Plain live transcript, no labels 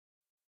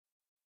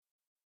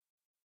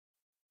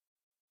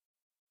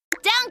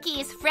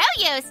Donkey's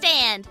Froyo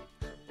stand.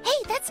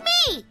 Hey, that's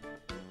me!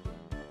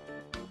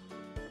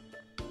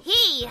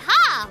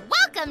 Hee-haw!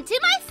 Welcome to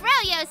my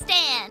Froyo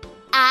stand!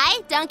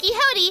 I, Donkey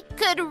Hodie,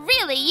 could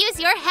really use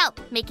your help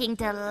making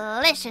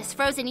delicious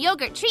frozen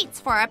yogurt treats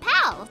for our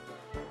pals.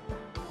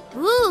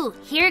 Ooh,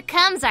 here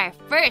comes our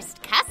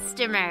first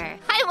customer.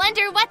 I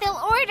wonder what they'll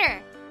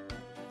order.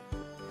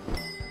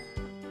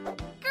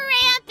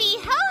 Grampy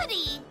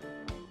Hodie!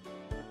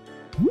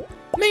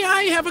 May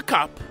I have a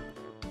cup?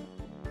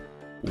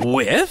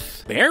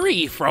 With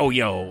berry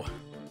froyo.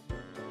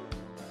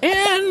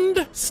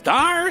 And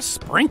star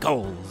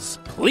sprinkles,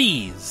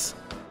 please.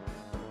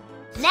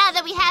 Now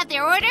that we have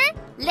their order,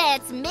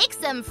 let's make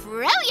some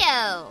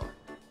Froyo!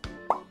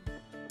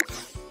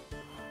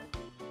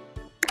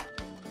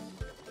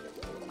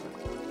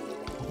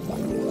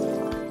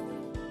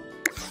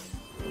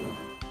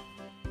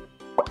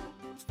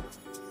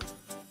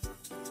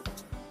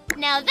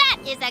 Now that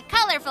is a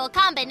colorful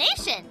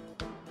combination.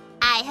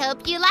 I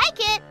hope you like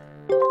it.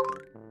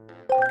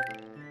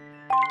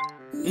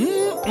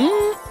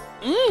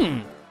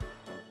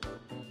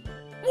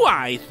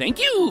 Why, thank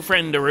you,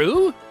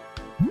 friendaroo.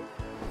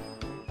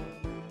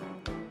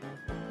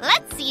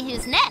 Let's see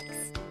who's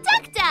next.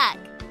 Duck Duck!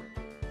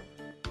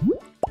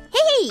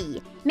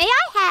 Hey, may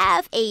I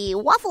have a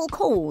waffle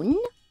cone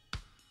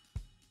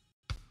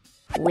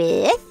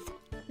with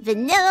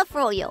vanilla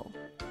froyo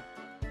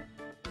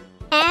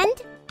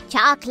and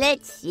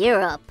chocolate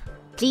syrup?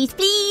 Please,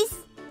 please.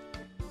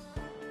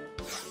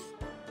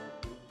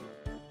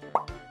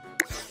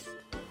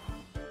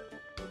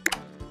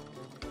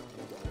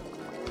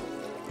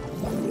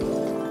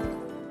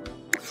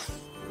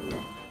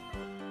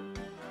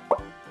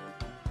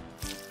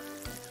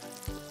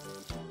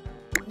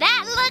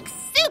 That looks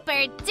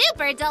super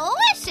duper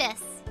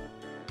delicious!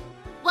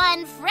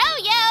 One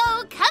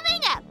Froyo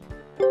coming up!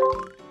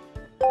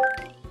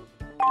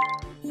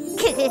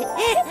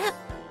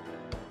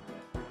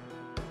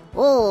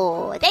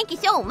 Oh, thank you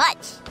so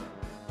much.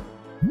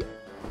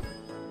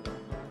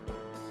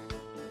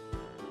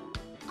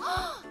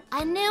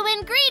 A new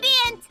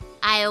ingredient!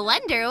 I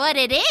wonder what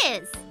it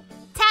is.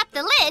 Tap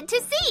the lid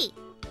to see.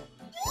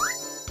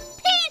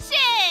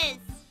 Peaches!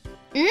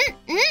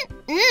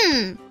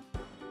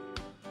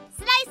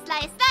 Slice,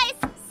 slice, slice,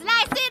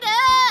 slice it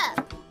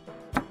up!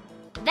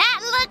 That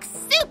looks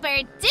super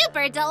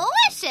duper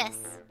delicious!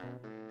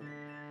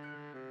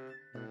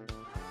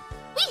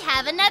 We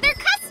have another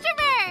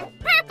customer!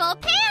 Purple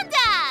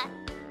Panda!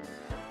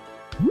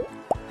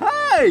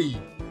 Hi!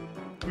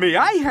 May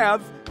I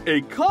have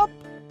a cup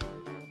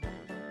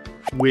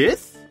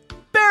with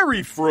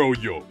berry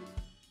froyo,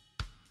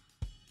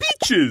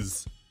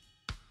 peaches,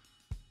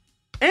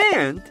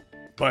 and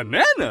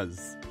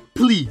bananas,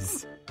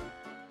 please?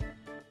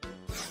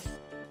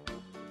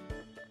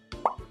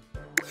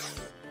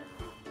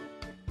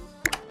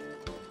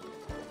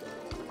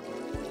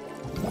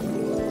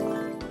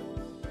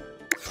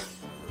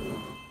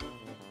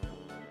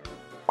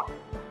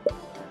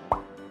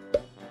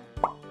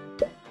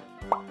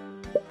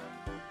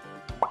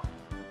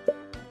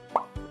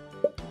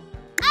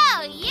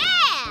 Oh,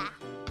 yeah!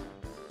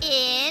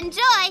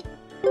 Enjoy!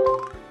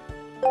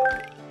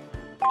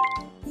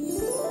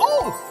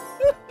 Oh!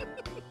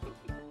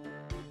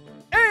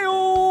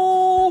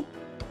 Ayo!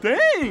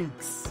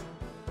 Thanks!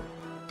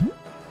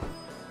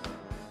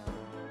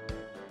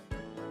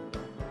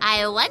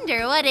 I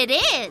wonder what it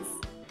is.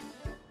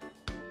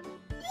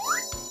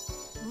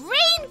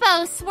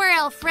 Rainbow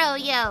Swirl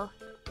Froyo!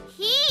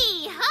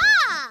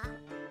 Hee-haw!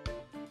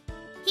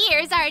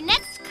 Here's our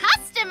next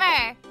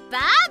customer,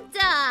 Bob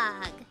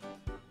Dog.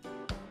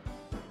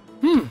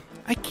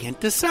 I can't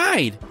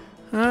decide.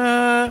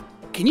 Can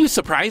you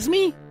surprise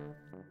me?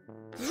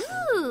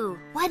 Ooh,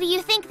 what do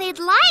you think they'd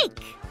like?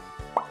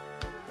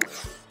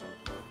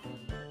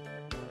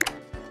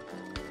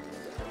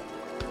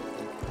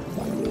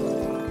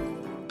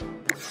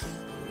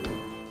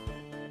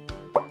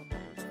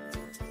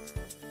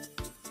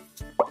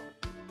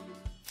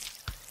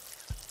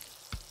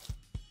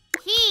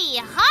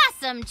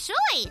 Awesome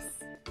choice!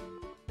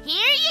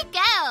 Here you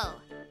go!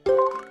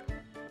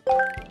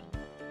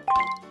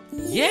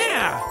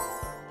 Yeah!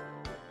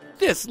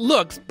 This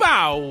looks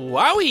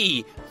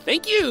bow-wowie!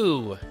 Thank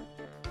you!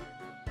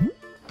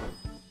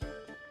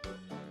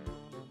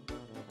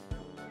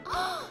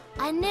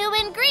 A new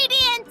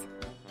ingredient!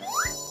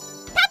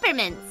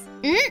 Peppermints!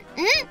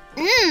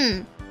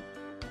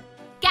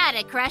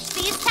 Gotta crush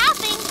these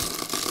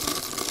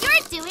toppings!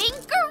 You're doing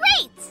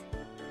great!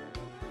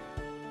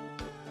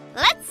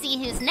 Let's see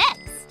who's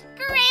next.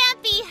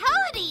 Grampy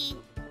Hodie!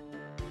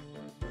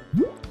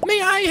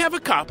 May I have a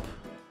cup?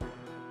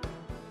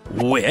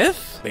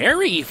 With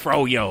berry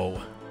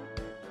froyo,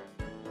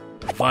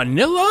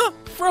 vanilla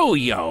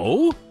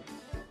froyo,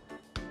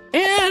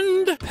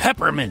 and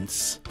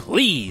peppermints,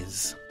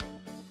 please.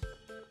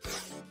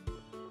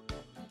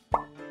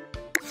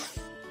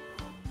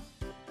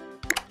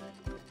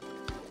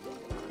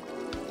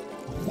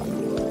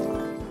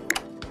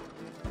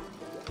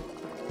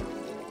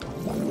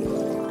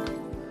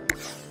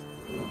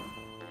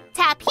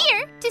 Tap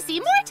here to see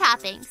more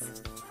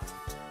toppings.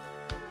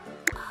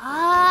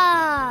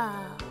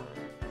 Oh.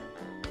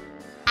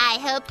 I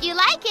hope you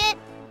like it.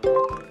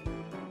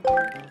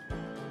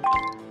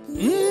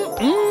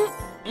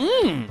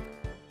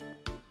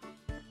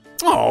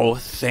 Oh,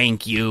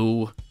 thank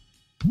you.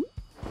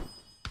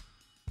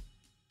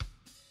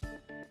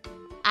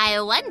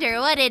 I wonder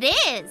what it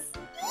is.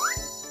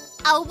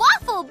 A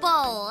waffle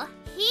bowl.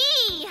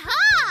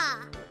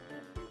 Hee-haw!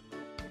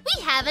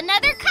 We have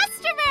another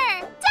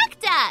customer. Duck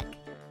Duck.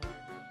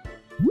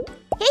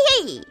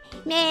 Hey,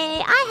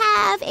 may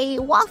I have a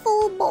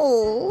waffle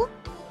bowl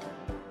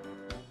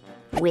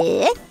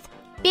with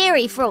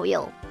berry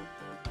froyo,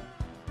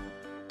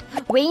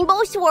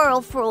 rainbow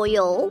swirl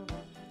froyo,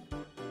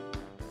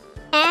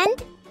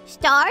 and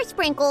star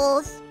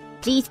sprinkles.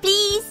 Please,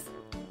 please.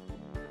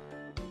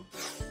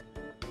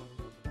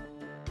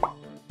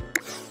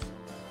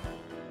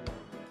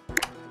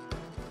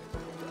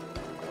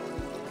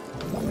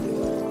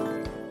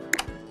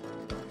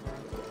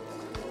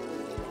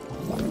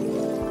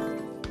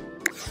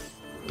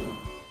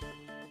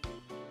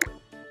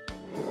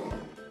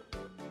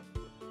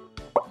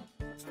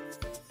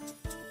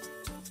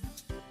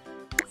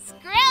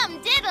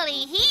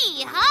 Scrum-diddly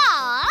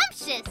hee-haw,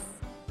 umptious.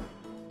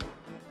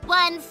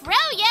 One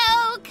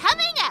Froyo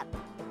coming up.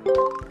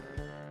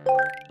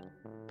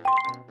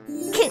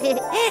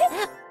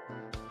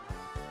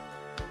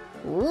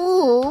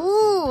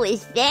 Ooh,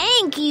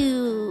 thank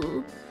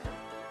you.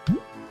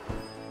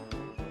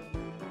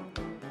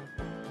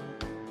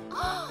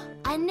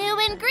 A new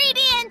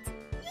ingredient.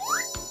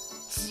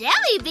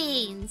 Jelly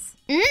beans.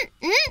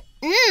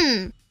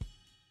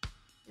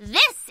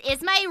 This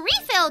is my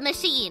refill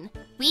machine.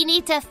 We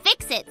need to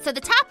fix it so the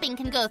topping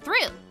can go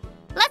through.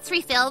 Let's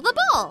refill the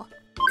bowl.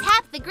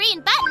 Tap the green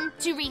button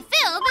to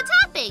refill the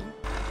topping.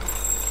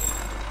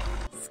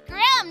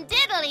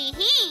 Scrum-diddly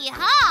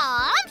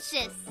hee-haw,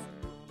 umptious.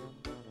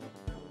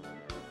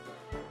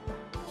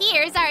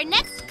 Here's our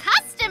next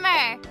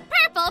customer,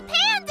 Purple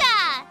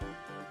Panda.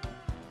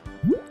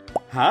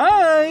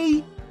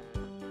 Hi!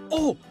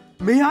 Oh,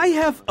 may I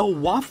have a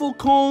waffle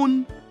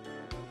cone?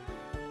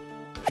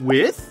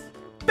 With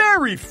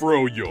berry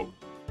froyo,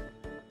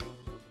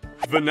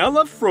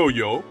 vanilla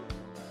froyo,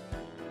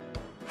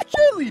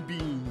 jelly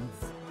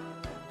beans,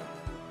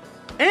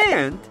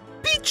 and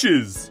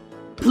peaches,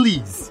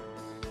 please.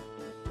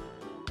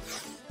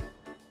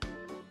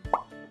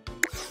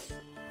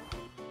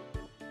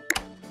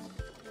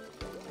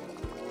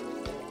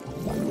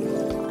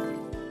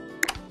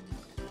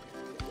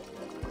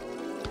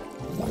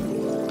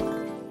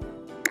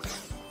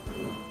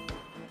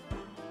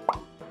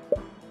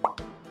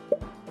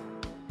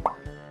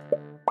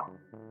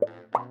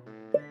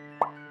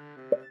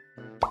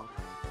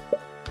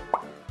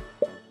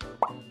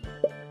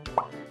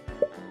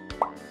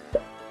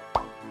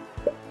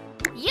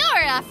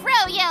 You're a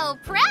Froyo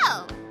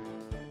Pro.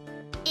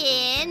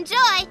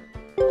 Enjoy.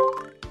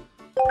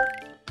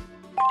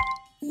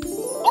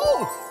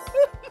 Oh!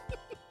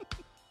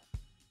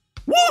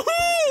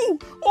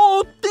 Woohoo!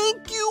 Oh,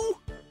 thank you!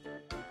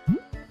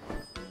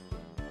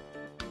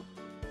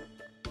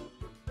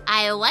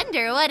 I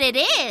wonder what it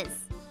is.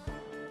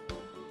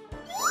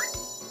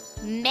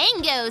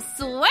 Mango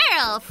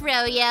swirl,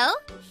 Froyo.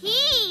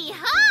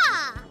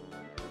 Hee-haw!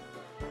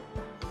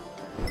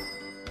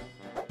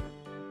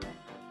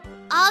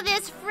 All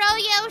this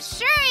Froyo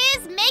sure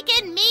is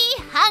making me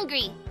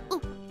hungry.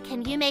 Ooh,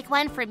 can you make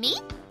one for me?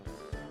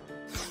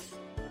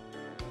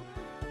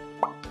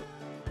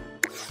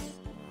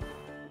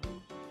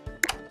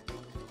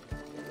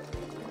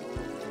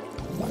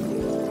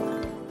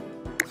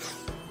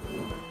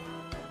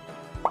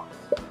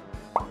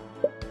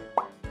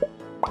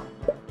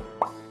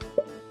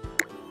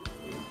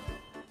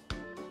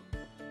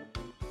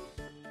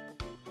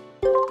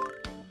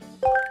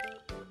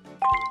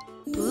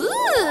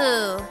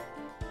 Ooh!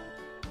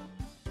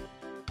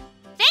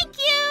 Thank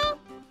you!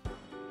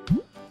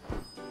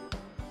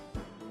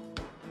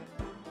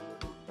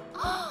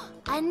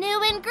 A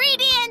new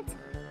ingredient!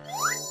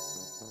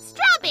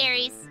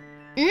 Strawberries!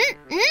 Slice,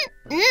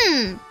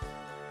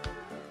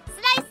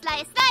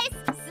 slice, slice!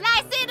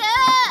 Slice it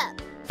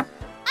up!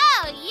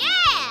 Oh,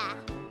 yeah!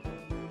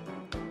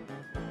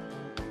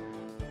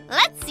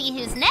 Let's see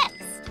who's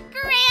next.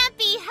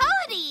 Grampy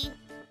Hodie!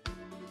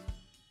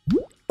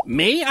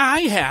 May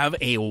I have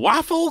a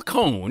waffle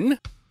cone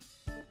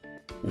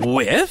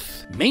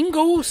with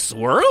mango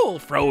swirl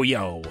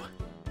froyo,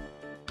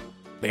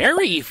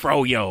 berry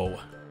froyo,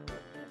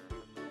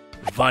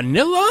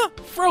 vanilla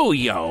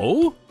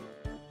froyo,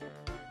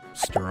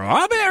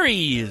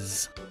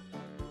 strawberries,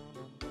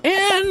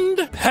 and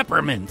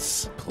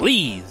peppermints,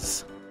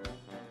 please.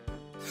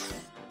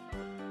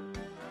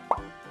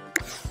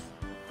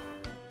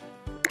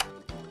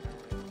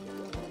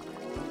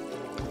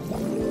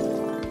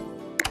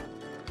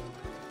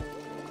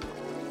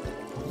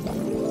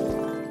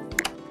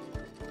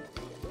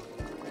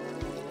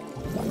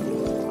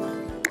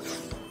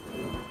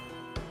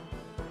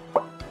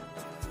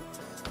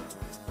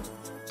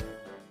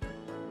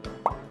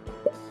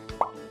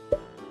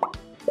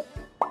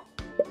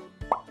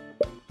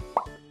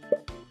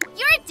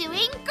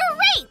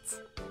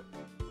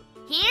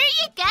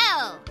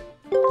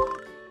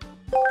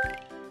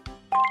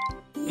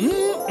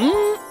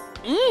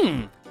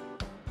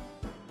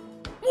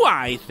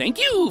 Why, thank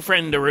you,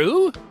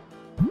 Friendaroo.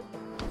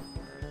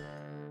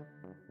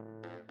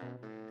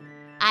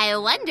 I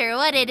wonder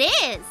what it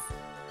is.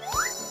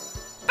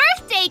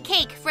 Birthday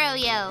cake,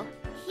 Froyo!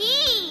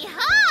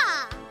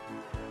 Hee-haw!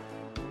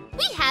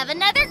 We have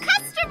another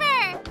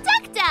customer!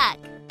 Duck Duck!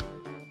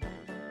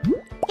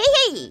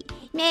 Hey,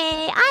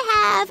 may I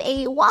have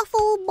a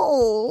waffle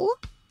bowl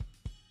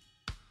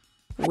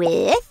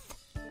with,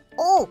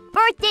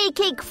 birthday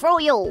cake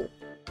Froyo,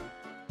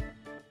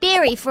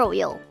 berry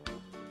Froyo,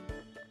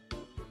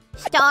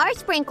 star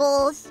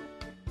sprinkles,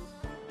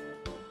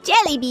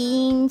 jelly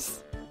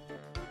beans,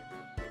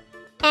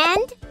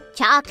 and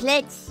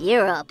chocolate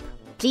syrup.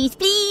 Please,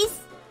 please.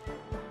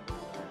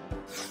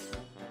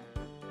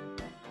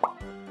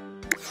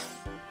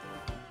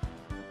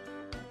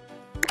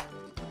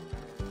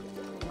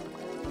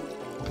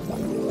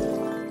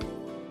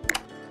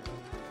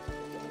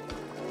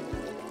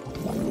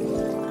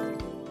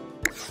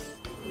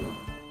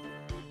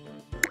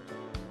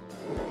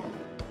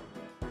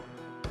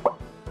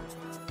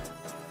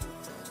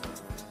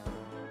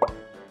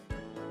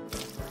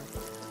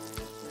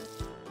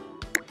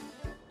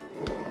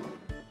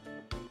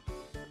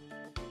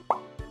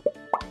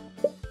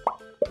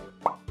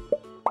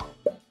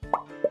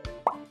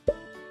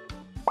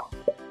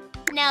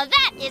 Now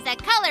that is a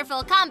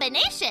colorful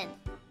combination.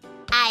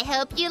 I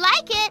hope you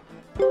like it.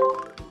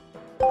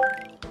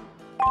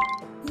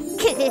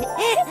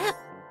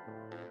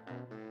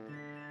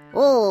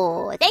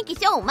 Oh, thank you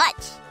so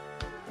much.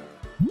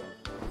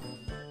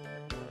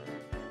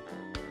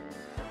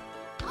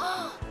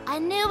 A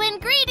new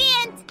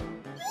ingredient!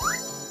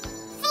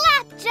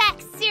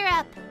 Flapjack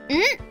syrup!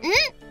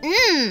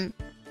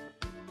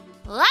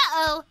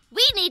 Uh-oh!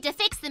 We need to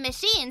fix the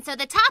machine so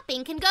the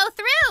topping can go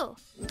through.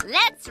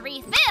 Let's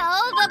refill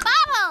the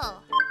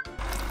bottle.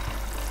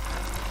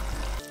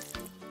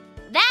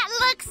 That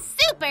looks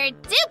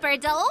super-duper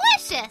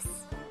delicious.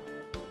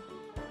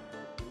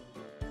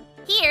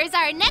 Here's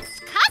our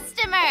next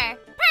customer,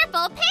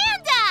 Purple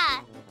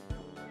Panda.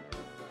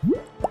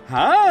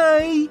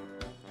 Hi!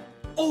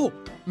 Oh,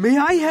 may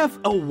I have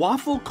a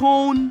waffle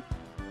cone?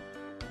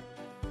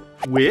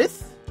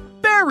 With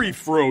berry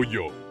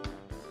Froyo,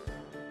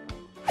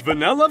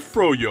 vanilla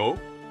Froyo,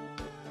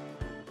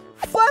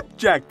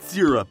 flapjack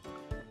syrup,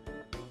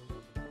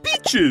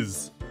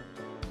 peaches,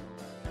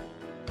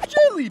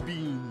 jelly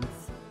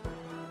beans,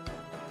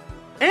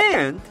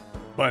 and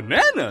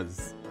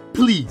bananas,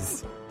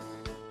 please.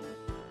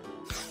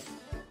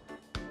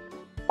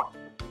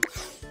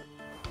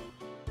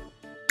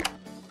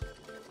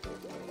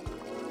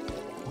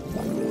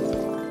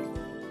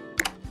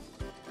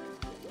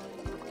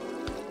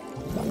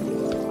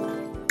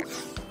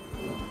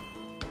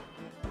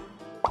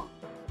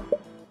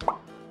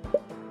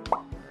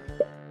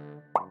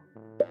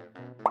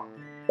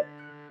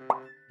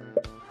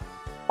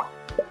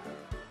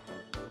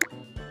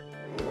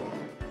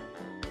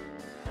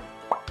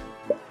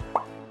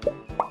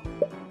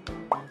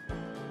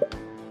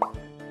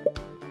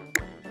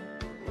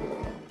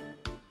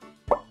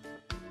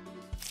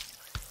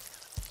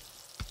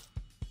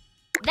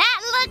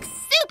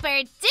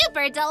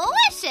 Super-duper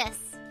delicious!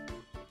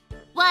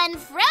 One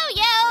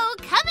Froyo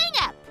coming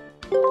up!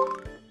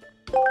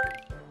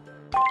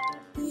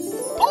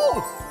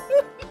 Oh!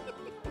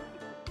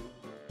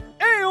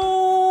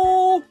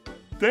 Ayo!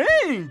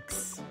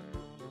 Thanks!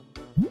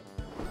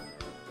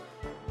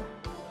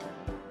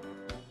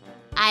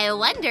 I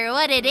wonder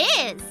what it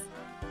is.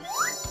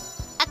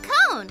 A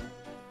cone!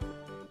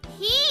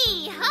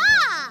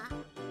 Hee-haw!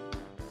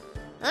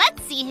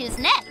 Let's see who's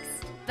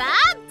next.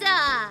 Bob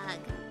Dog!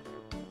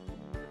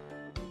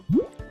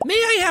 May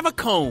I have a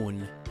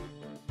cone?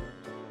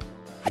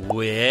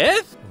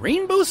 With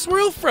Rainbow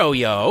Swirl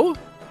Froyo,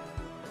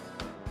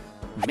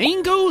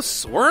 Mango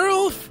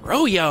Swirl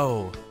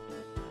Froyo,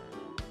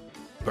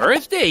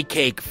 Birthday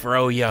Cake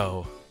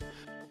Froyo,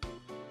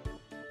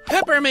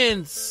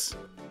 Peppermints,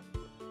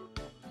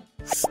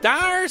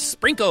 Star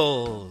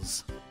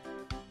Sprinkles,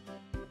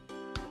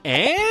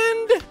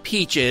 and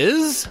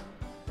Peaches.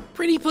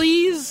 Pretty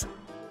please?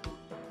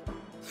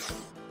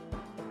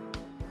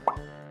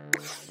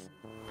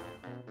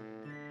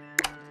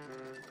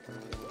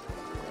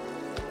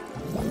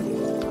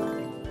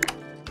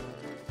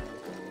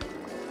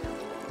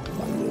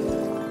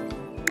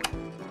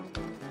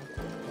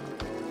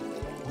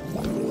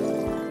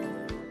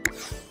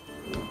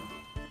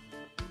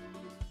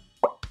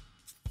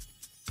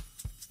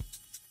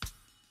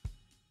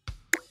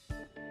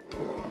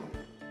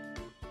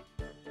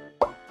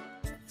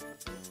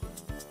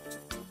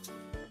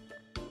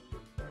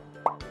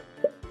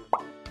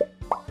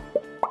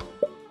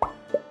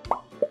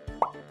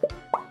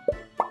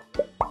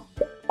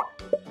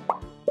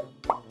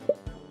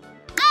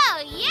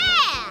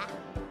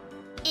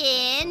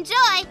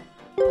 Enjoy!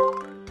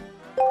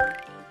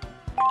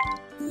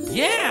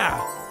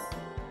 Yeah!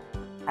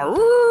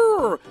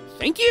 Arrgh,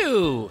 thank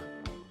you!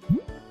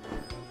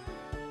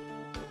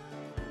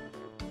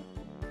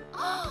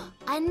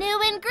 A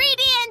new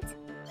ingredient!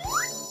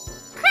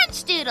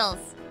 Crunch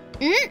Doodles!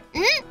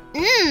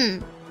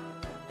 Mmm.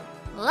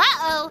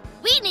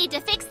 need to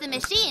fix the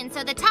machine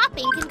so the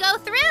topping can go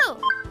through.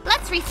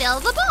 Let's refill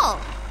the bowl.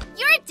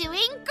 You're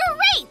doing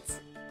great!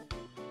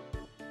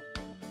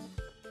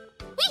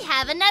 We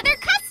have another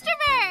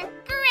customer!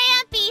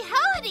 Grampy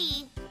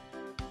Hodie!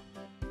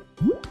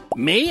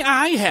 May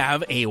I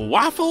have a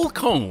waffle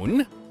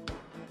cone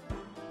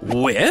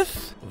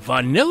with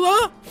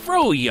vanilla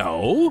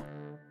Froyo,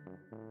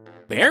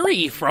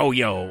 berry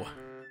Froyo,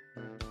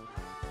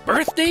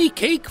 birthday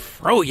cake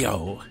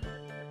Froyo,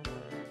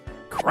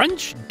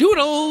 crunch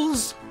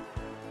doodles,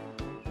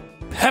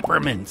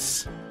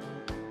 peppermints,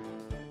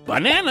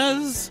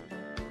 bananas,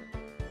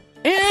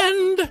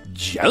 and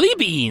jelly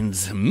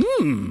beans.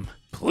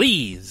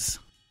 Please.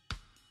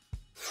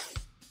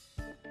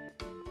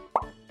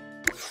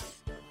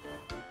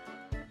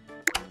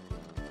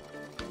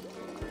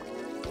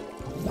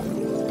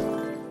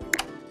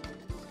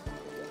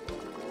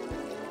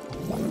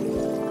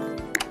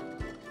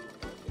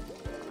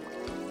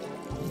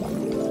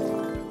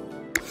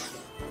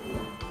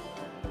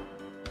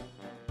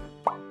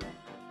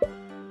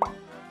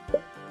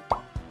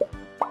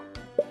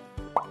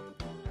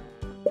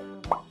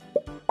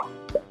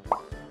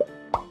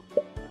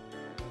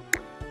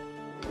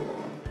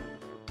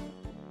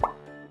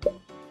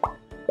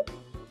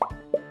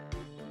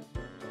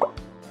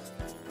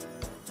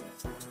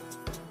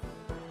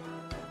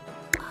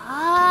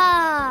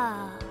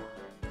 Ah.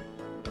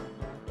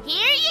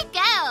 Here you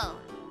go.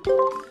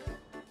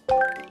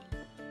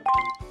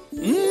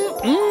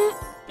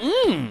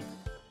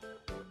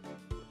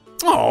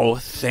 Oh,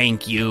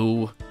 thank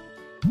you.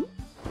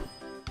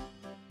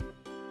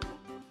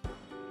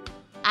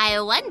 I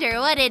wonder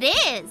what it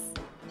is.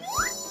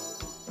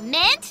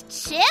 Mint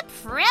chip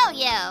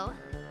Froyo.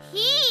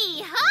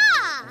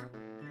 Hee-haw!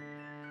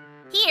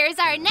 Here's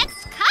our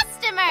next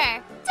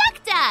customer,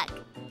 Duck Duck.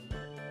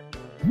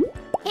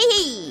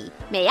 Hey,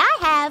 may I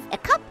have a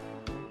cup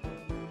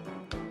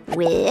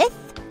with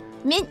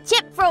mint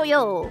chip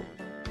Froyo,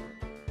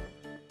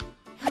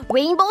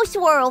 rainbow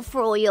swirl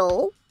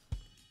Froyo,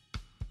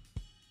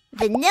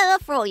 vanilla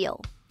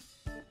Froyo,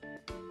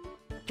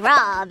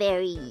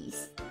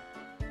 strawberries,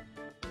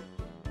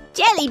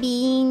 jelly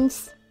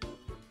beans,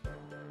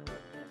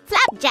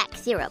 flapjack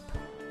syrup,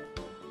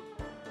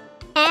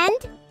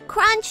 and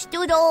crunch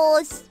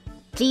doodles.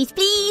 Please,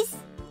 please.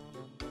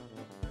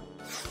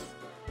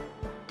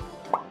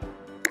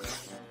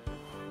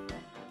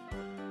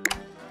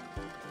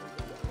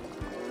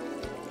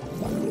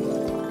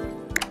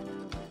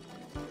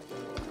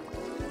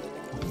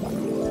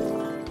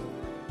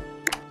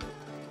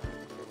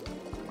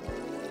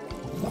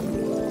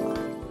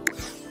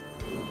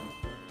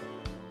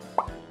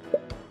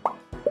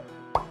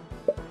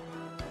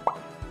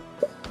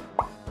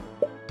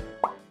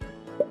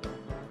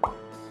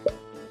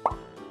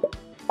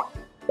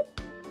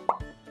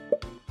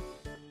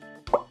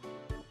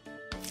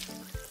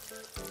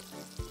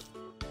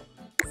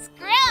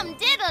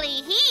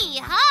 Diddly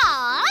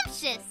hee-haw,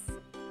 umptious.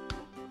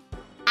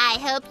 I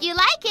hope you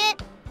like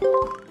it.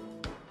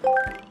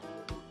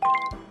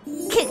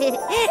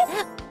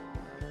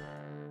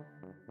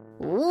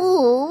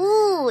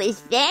 Ooh,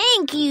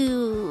 thank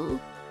you.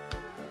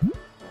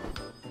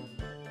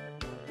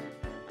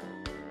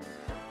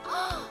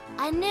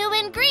 A new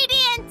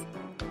ingredient.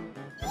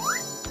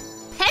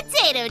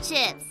 Potato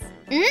chips.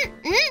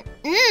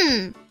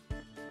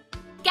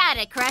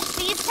 Gotta crush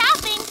these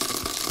toppings.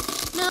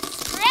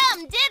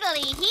 Scrum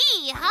diddly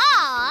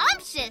hee-haw,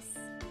 umptious.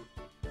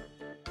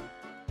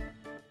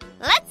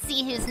 Let's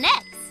see who's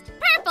next.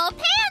 Purple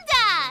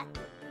Panda!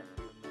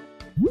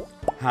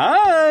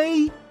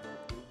 Hi!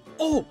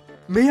 Oh,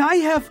 may I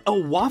have a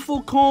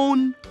waffle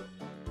cone?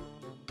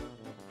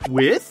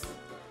 With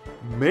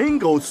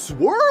mango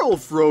swirl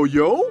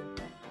Froyo?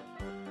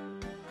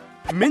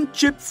 Mint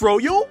chip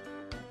Froyo?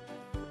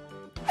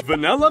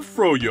 Vanilla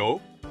Froyo?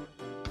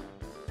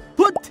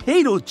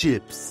 Potato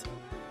chips?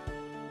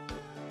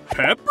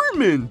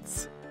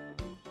 Peppermints?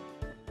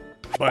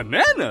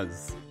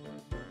 Bananas?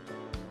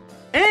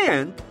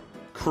 And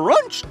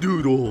crunch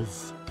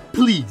doodles,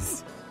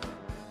 please.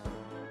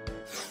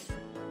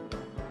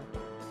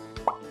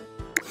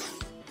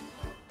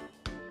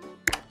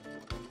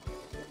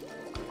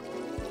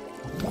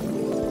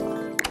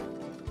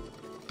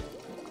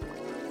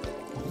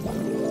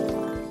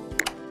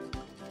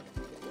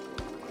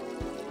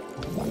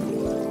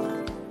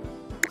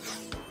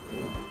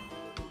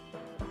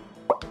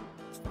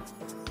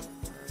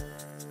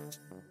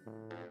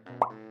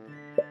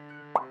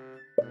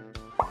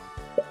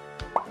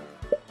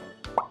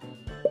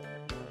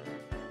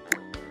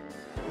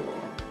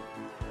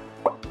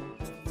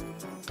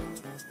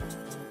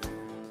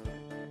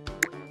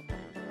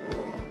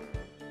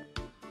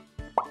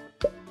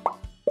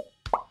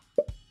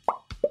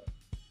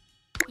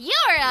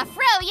 You're a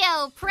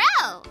Froyo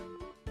Pro!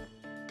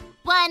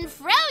 One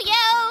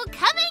Froyo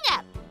coming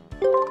up!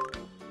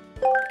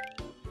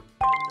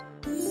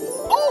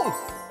 Oh!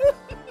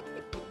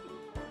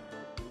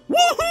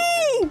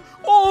 Woohoo!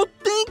 Oh,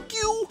 thank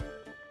you!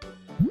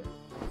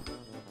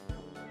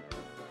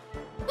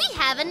 We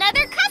have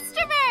another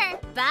customer!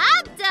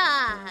 Bob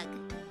Dog!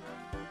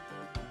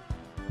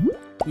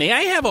 May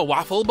I have a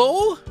waffle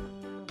bowl?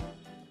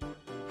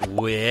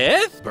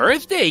 With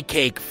birthday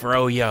cake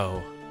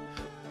Froyo.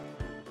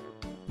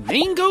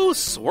 Mango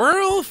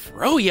swirl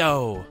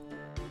Froyo.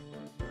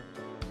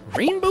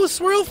 Rainbow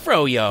swirl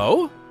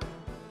Froyo.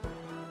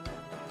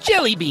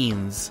 Jelly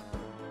beans.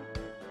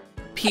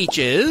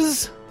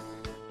 Peaches.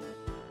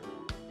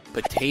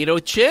 Potato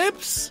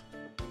chips.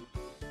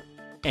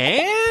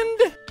 And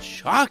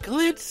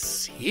chocolate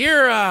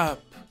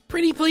syrup.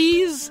 Pretty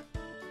please?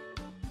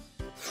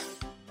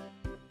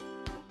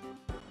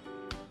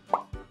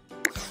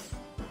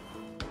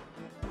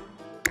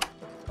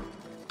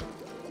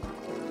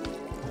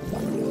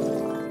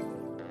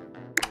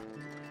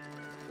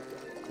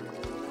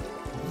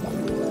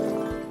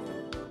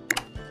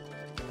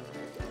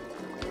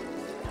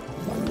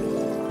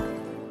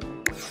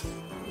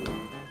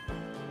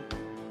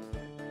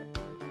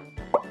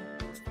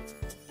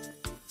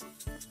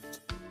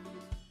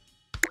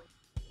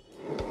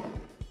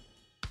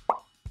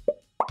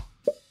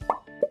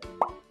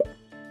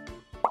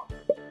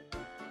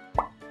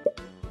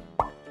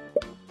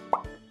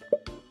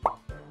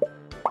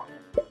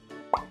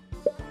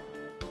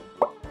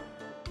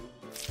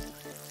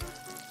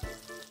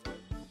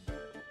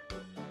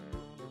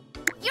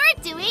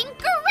 You're doing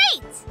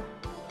great!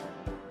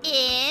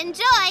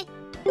 Enjoy!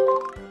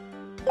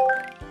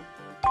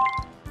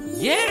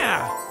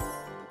 Yeah!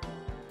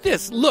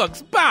 This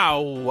looks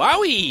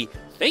bow-wowie!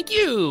 Thank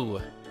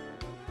you!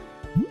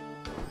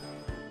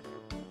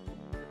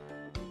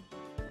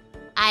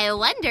 I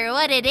wonder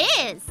what it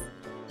is.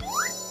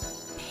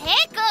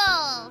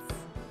 Pickles!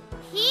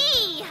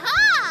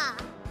 Hee-haw!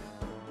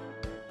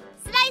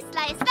 Slice,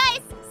 slice,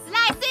 slice!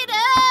 Slice it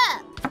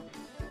up!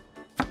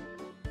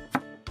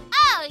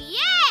 Oh,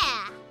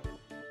 yeah!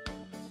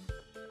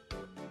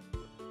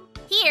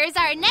 Here's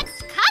our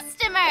next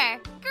customer,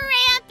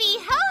 Grampy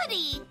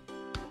Hodie.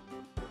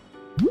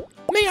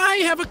 May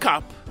I have a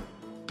cup?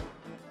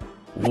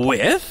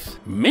 With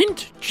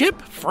mint chip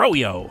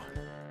Froyo.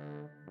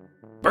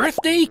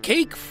 Birthday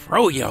cake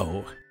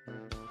Froyo.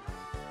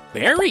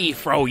 Berry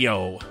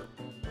Froyo.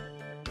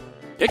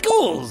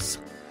 Pickles.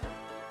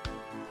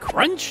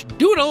 Crunch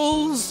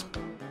doodles.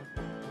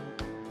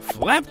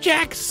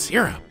 Flapjack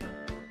syrup.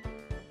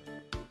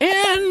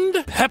 And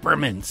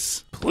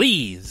peppermints,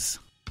 please.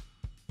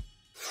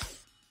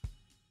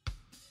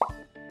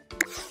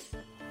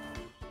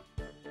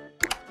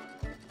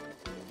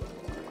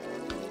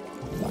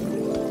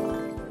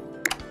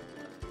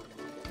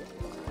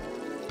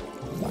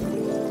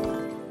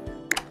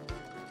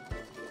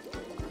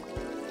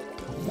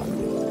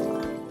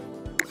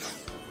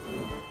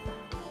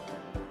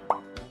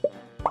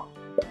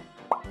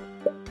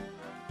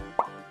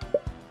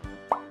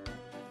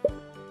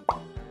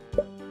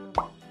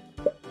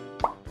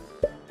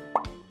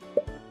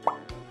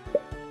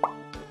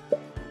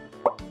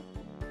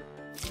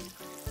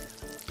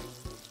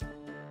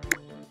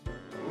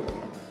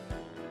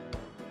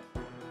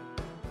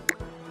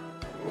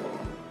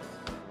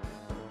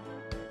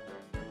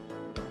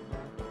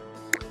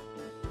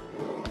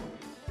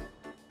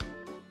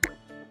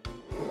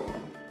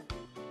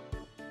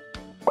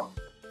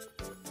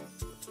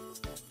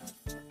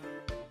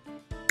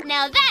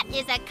 Now that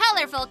is a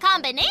colorful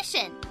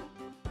combination.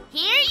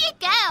 Here you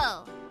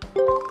go.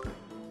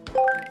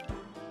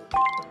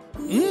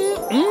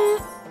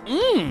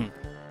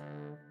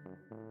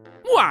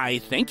 Why,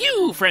 thank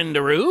you,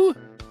 friendaroo.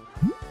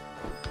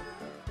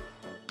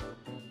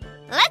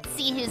 Let's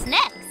see who's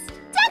next.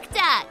 Duck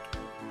Duck.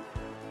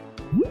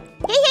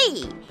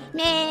 Hey,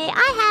 may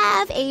I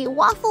have a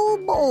waffle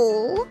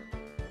bowl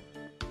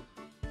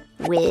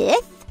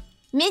with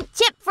mint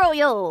chip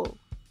Froyo,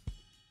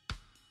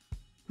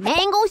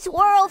 mango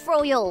swirl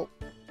Froyo,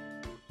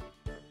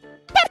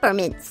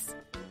 peppermints,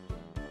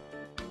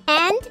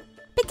 and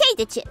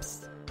potato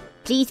chips.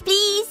 Please,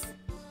 please.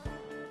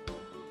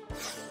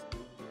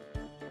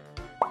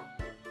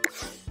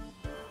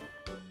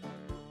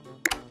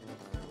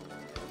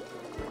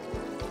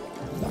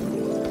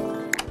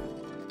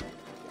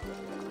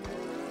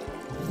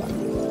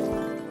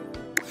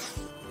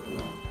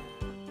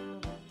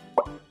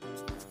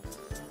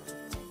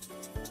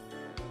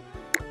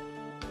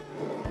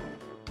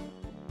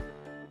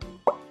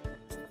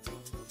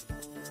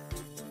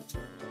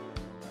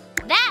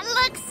 That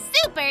looks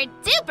super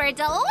duper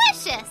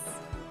delicious.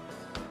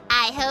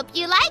 I hope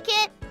you like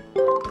it.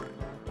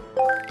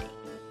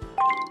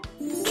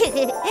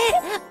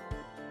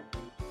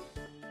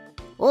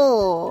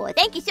 Oh,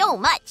 thank you so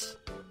much.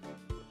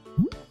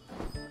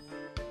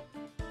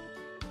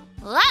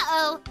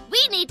 Uh-oh,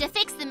 we need to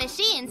fix the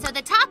machine so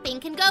the topping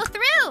can go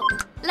through.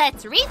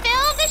 Let's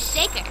refill the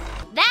shaker.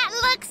 That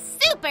looks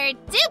super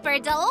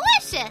duper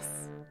delicious.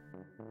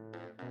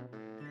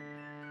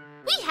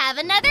 We have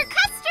another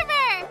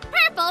customer,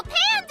 Purple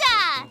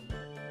Panda.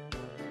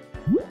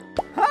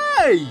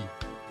 Hi!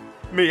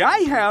 May I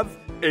have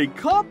a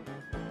cup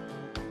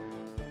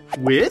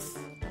with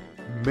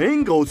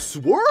mango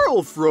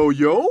swirl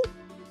Froyo,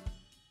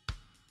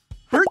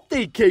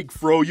 birthday cake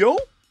Froyo,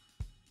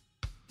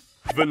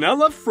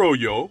 vanilla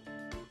Froyo,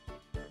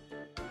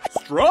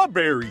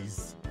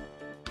 strawberries.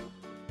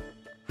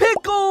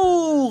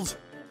 Pickles!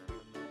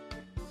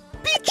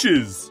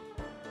 Peaches!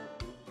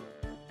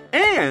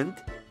 And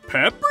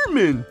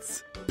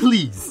peppermints,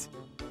 please.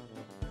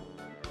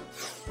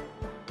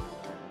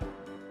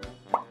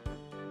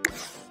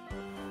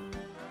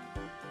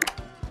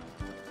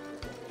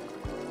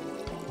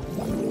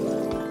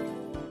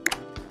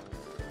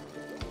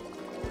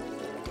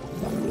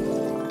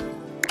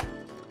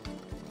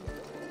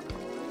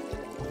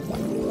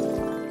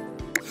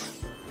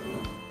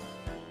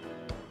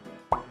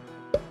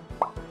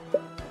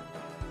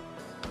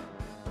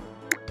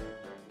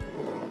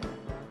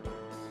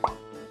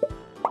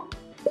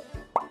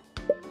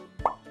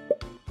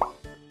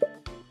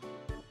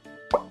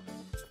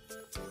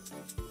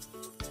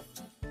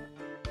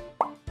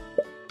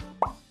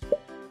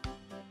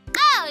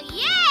 Oh,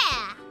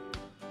 yeah!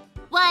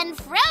 One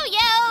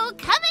Froyo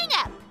coming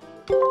up.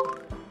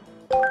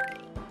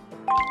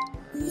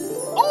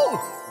 Oh!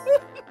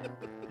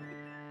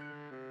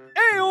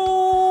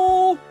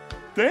 Ayo!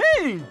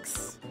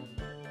 Thanks!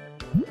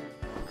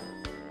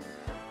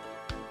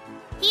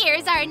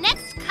 Here's our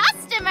next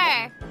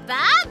customer,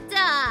 Bob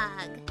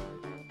Dog.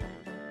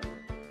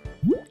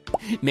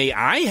 May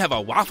I have a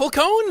waffle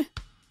cone?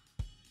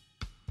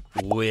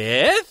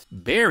 With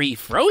berry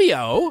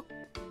froyo,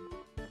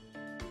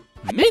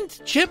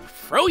 mint chip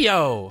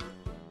froyo,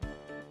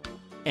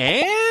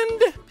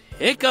 and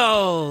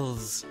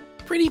pickles.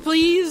 Pretty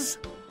please?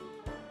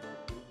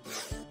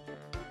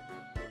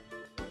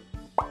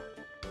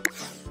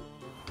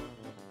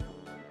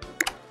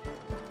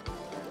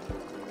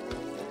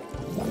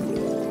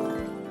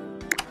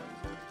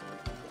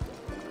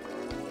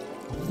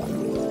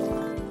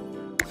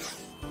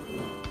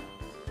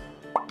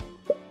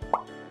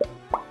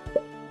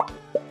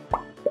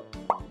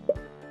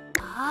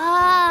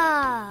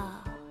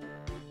 Oh.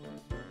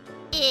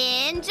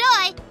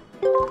 Enjoy.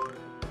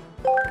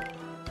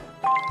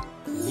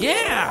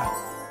 Yeah!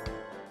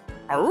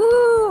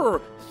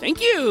 Arr,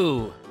 thank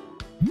you!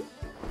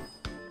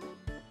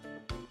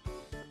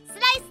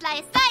 Slice,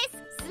 slice, slice,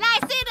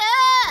 slice it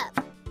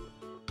up.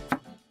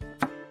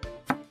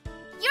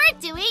 You're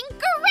doing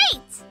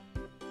great.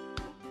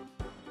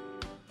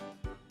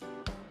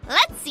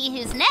 Let's see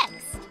who's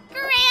next.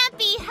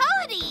 Grampy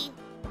Hodie.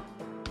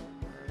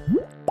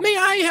 May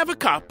I have a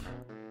cup?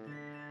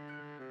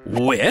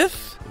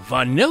 With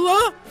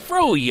vanilla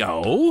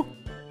froyo,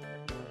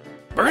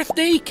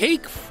 birthday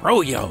cake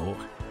froyo,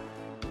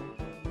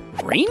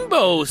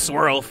 rainbow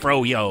swirl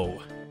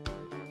froyo,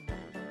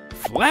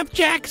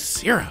 flapjack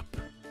syrup,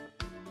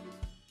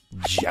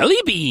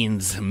 jelly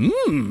beans,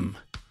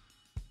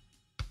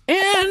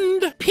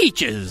 and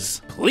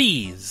peaches,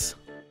 please.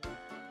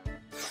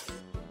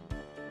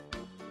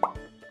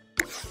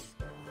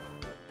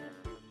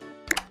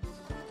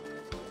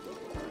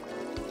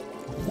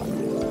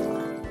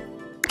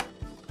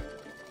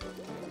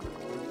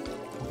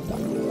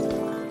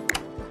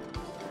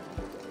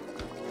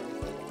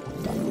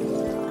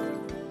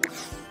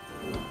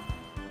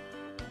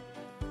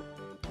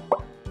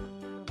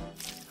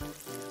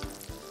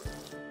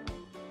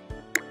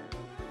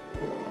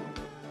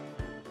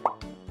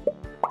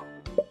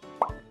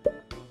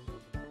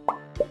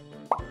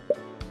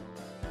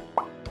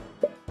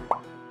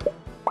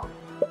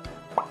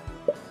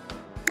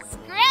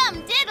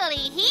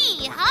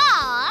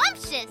 Hee-haw,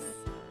 umptious.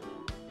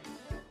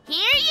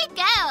 Here you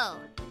go.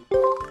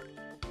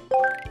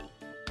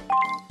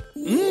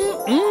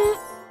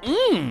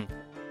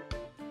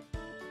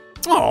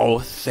 Oh,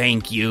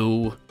 thank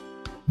you.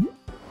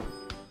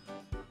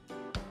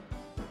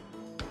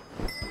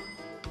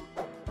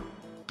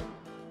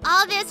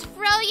 All this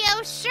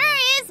froyo sure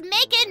is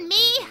making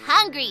me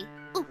hungry.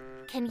 Ooh,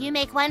 can you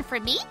make one for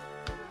me?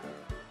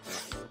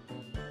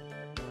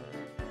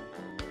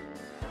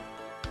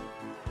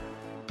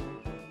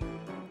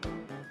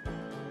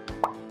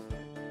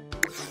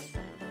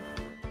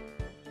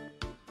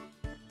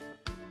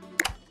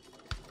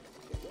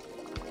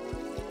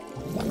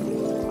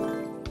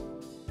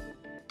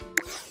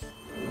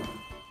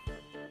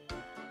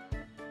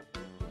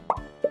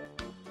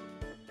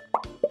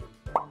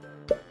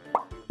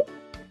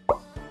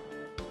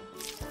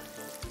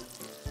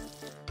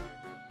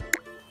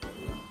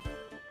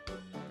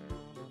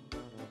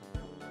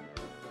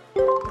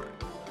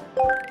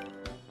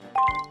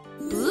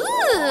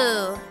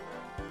 Ooh!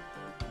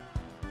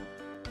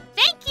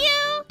 Thank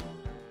you!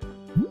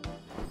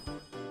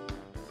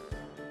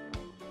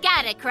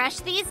 Gotta crush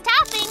these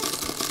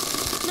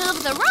toppings.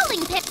 Move the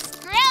rolling pin.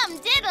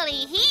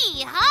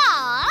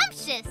 Scrum-diddly-hee-haw,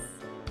 umptious.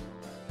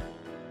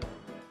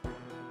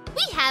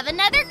 We have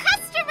another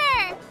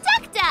customer,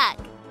 Duck Duck.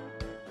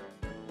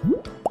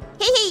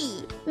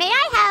 Hey, may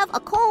I have a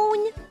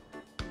cone?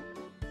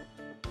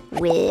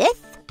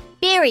 With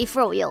berry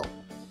froyo,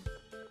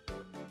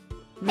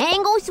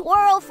 mango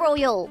swirl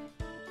froyo,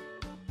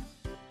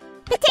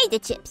 potato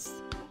chips,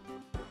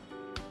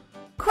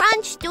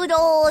 crunch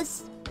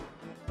doodles,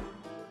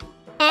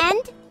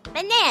 and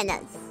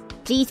bananas.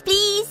 Please,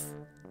 please.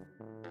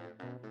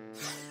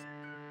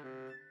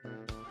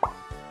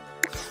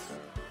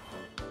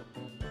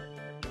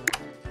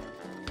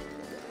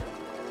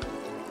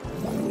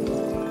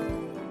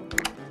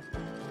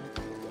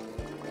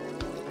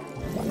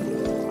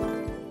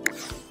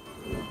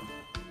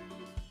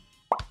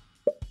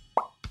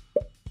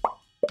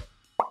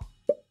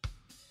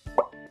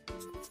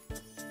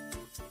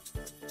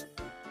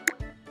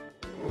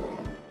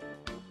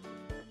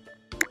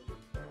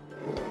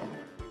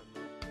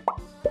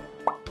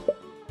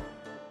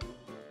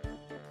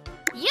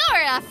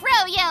 You're a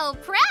Froyo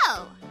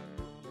Pro!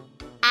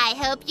 I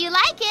hope you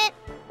like it!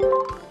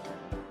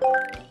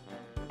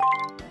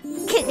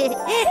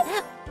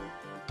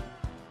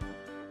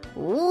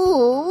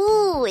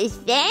 Ooh,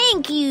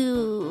 thank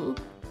you.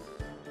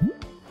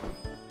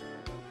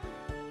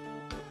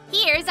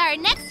 Here's our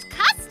next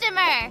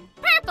customer,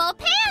 Purple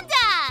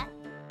Panda!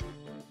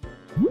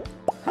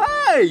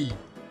 Hi!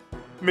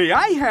 May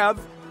I have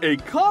a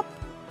cup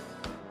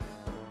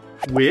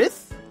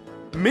with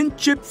mint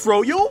chip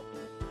froyo,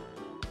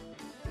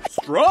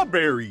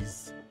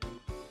 strawberries,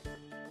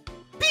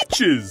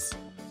 peaches,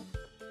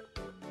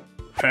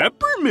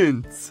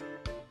 peppermints,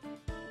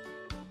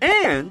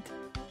 and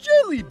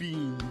jelly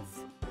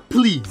beans,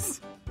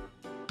 please?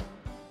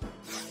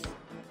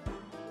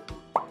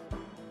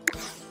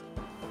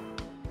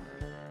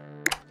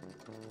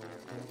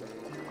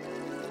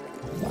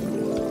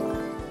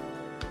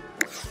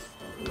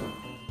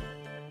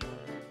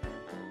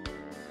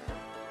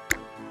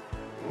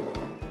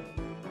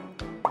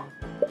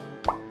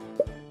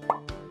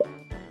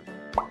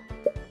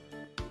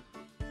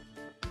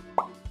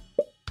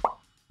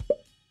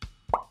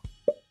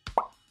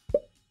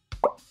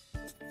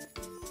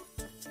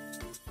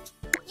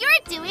 You're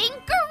doing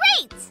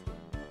great!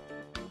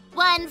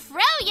 One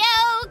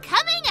Froyo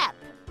coming up!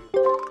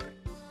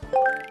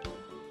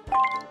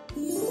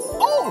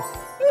 Oh!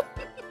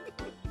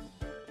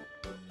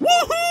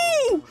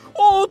 Woohoo!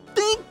 Oh,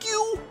 thank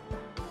you!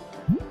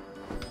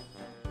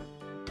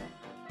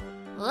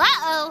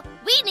 Uh-oh,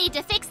 we need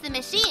to fix the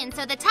machine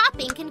so the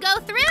topping can go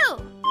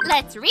through.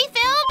 Let's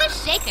refill the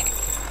shaker.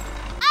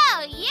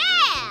 Oh,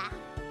 yeah!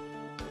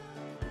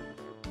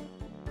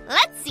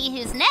 Let's see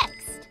who's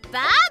next.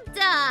 Bob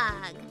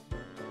Dog.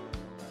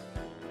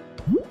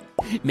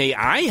 May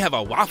I have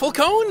a waffle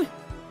cone?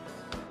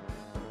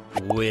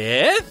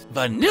 With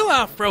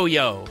vanilla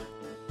froyo,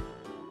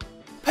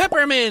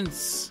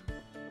 peppermints,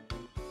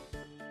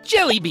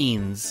 jelly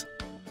beans,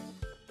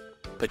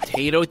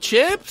 potato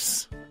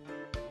chips,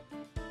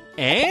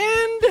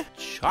 and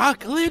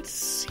chocolate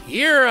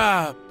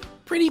syrup.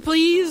 Pretty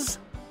please?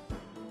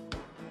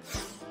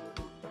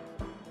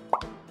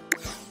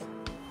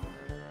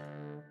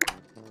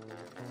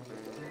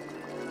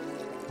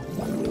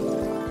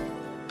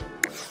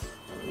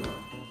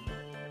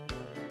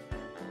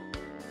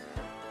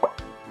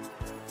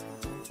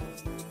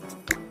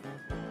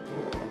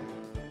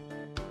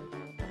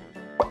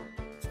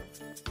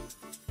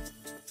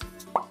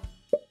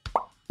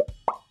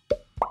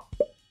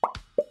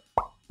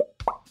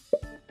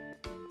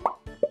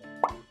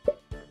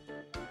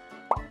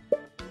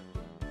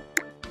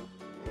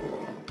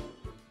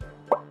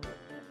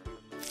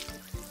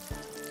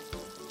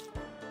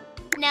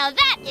 Now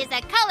that is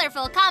a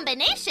colorful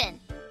combination.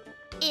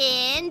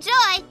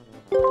 Enjoy!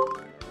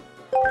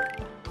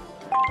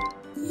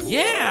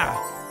 Yeah!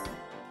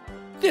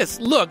 This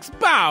looks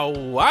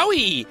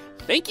bow-wowie!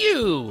 Thank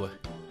you!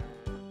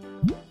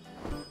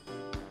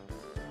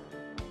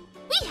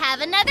 We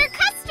have another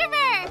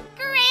customer!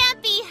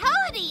 Grampy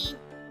Hodie!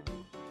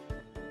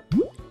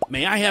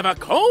 May I have a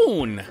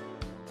cone?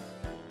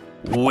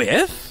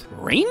 With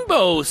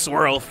rainbow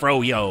swirl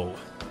froyo,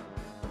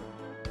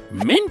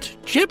 mint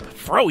chip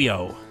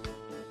froyo,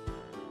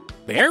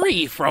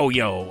 berry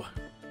froyo,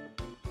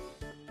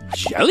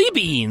 jelly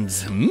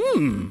beans,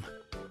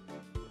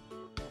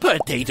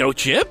 potato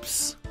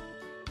chips,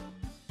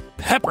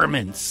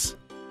 peppermints,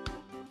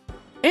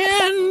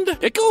 and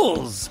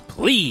pickles,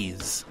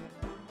 please.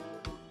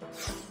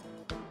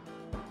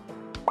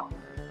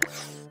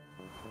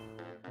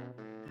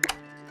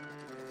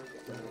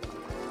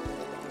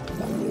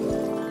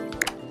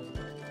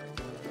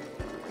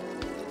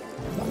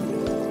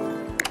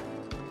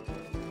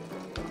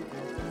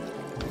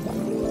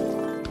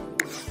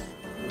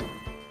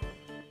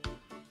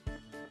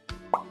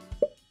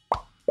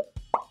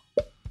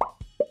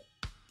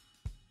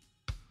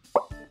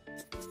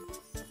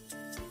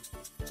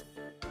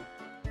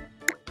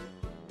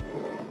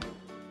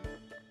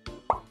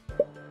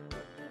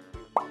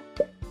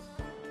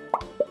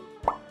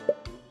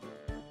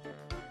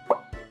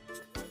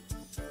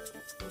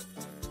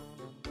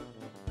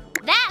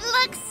 That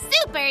looks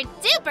super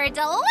duper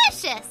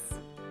delicious!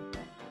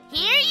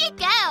 Here you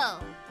go!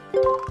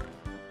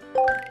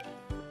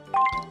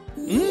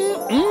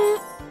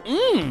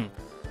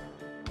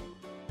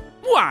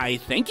 Why,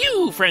 thank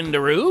you,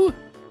 friendaroo.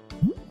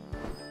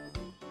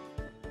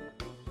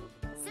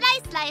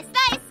 Slice, slice,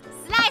 slice,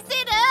 slice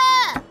it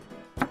up!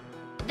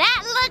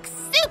 That looks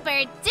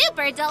super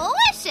duper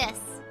delicious!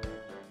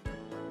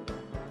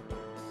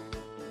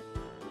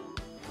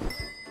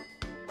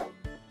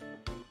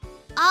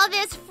 All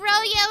this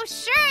Froyo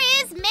sure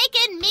is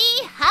making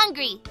me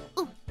hungry.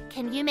 Ooh,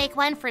 can you make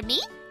one for me?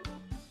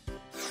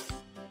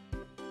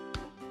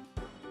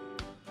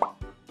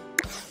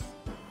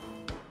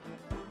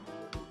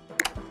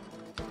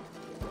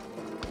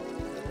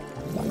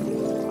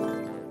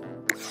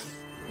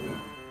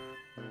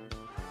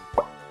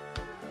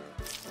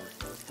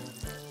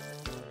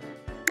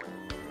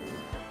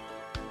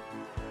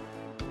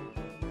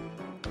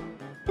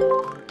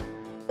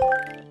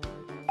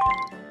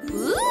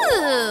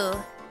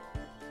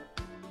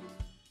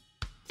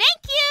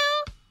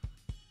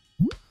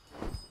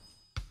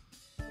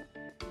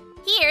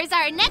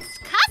 our next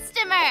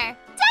customer,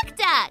 Duck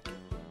Duck.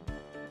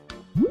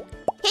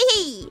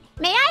 Hey,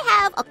 may I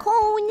have a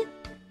cone?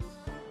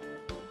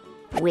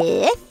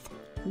 With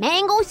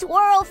mango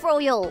swirl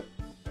froyo,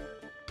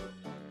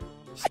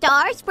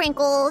 star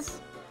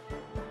sprinkles,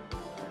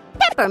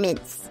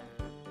 peppermints,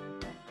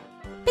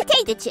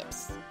 potato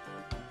chips,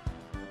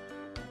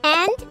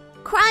 and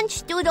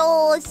crunch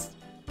doodles.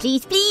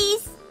 Please,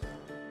 please.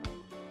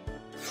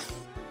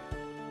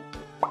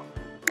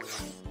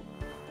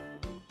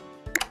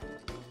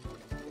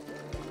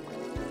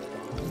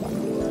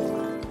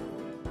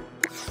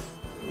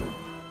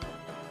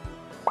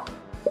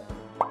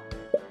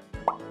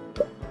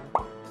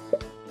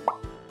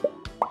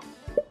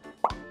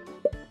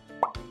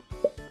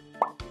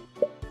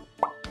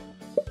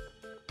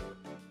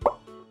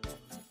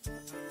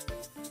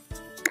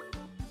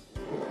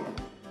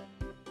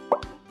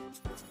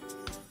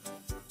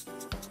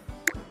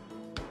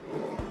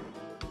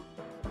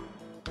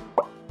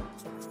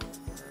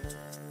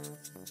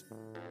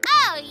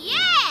 Oh,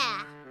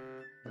 yeah!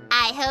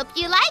 I hope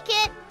you like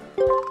it.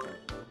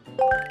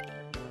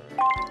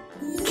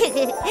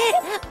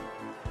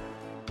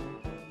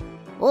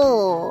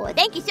 Oh,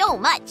 thank you so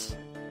much.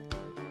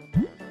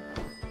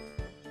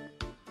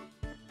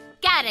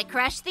 Gotta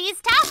crush these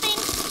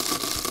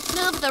toppings.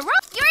 Move the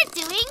rope. You're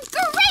doing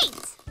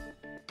great!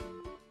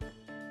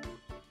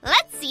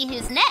 Let's see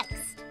who's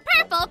next.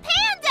 Purple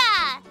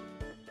Panda!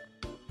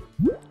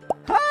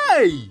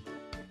 Hey!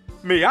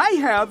 May I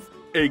have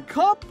a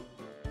cup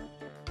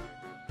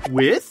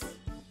with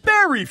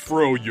berry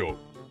froyo,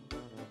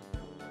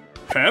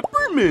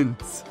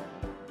 peppermints,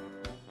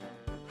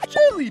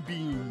 jelly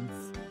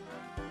beans,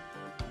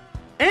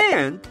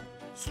 and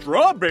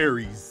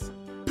strawberries,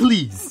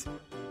 please?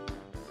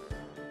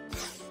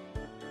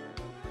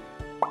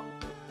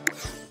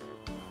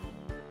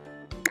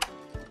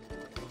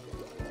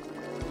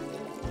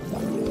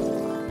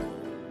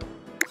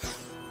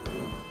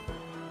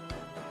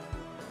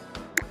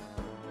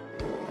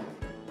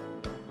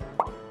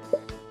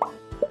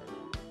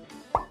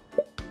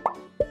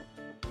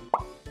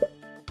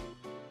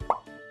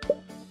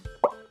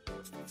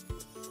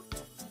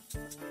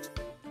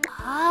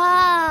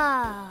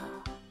 Oh.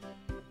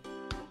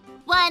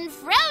 One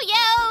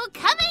Froyo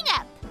coming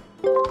up.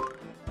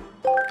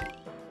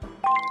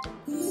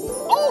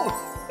 Oh!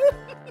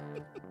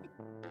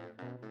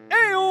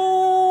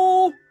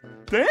 Ayo!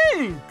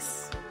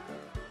 Thanks!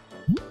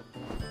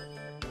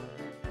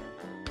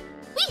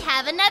 We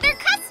have another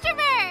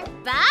customer,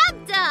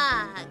 Bob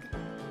Dog.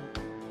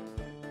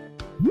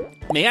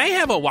 May I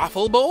have a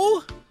waffle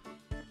bowl?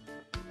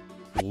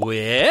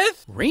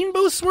 With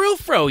rainbow swirl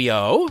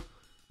froyo,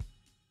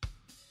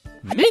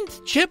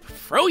 mint chip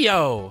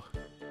froyo,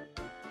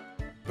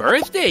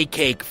 birthday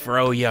cake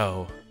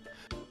froyo,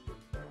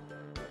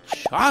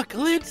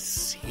 chocolate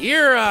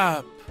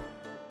syrup,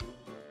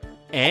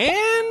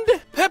 and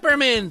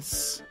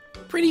peppermints.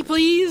 Pretty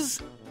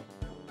please?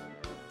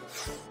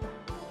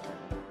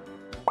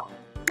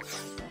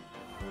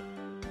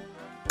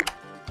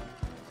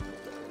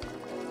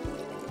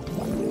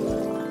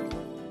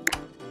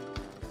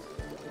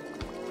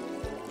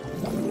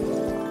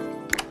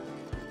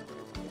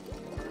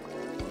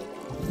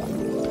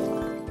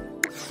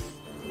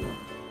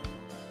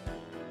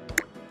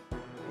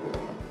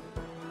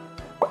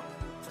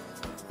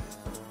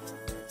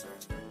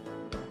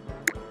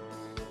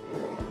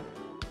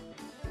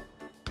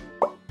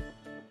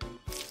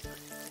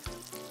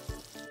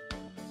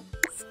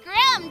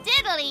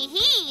 Scrum-diddly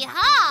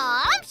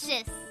hee-haw,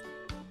 umptious.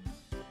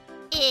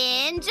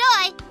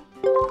 Enjoy.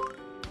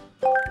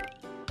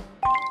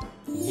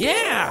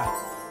 Yeah!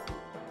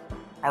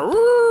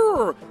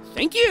 Arrrr,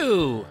 thank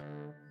you!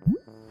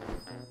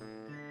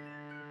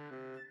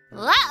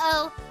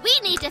 Uh-oh, we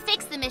need to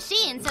fix the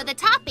machine so the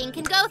topping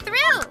can go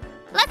through.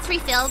 Let's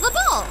refill the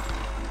bowl.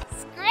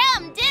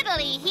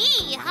 Scrum-diddly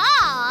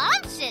hee-haw,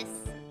 umptious.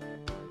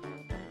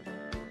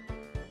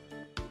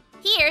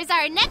 Here's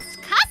our next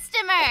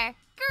customer,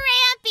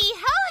 Grampy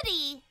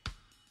Hodie.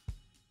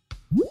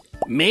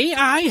 May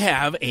I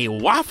have a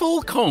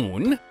waffle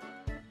cone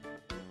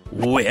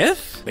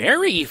with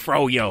berry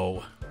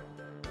froyo,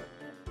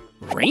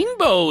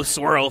 rainbow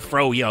swirl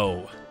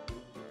froyo,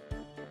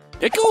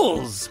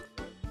 pickles,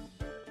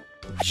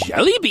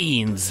 jelly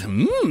beans,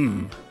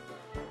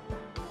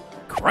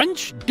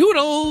 crunch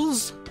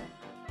doodles,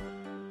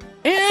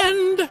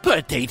 and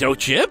potato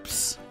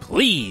chips,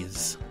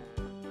 please?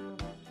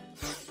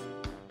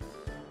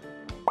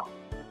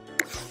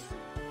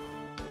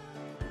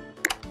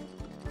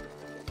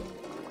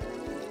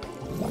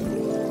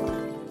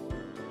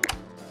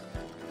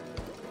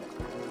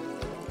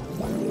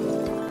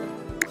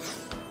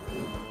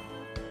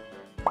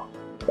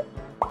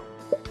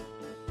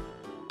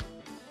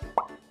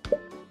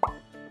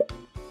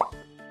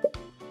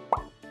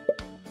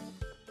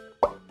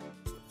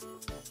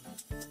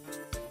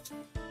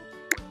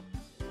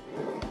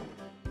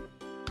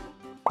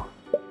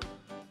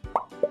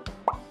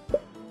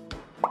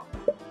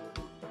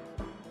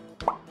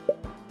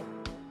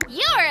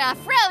 You're a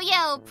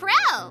Froyo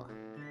Pro.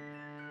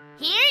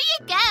 Here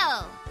you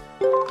go.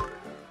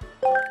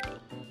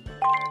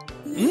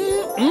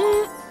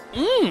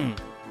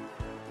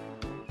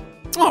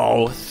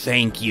 Oh,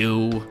 thank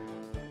you.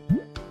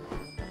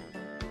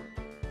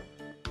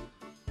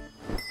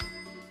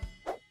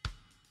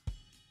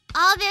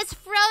 All this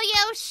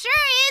Froyo sure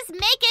is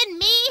making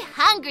me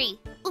hungry.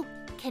 Ooh,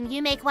 can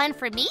you make one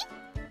for me?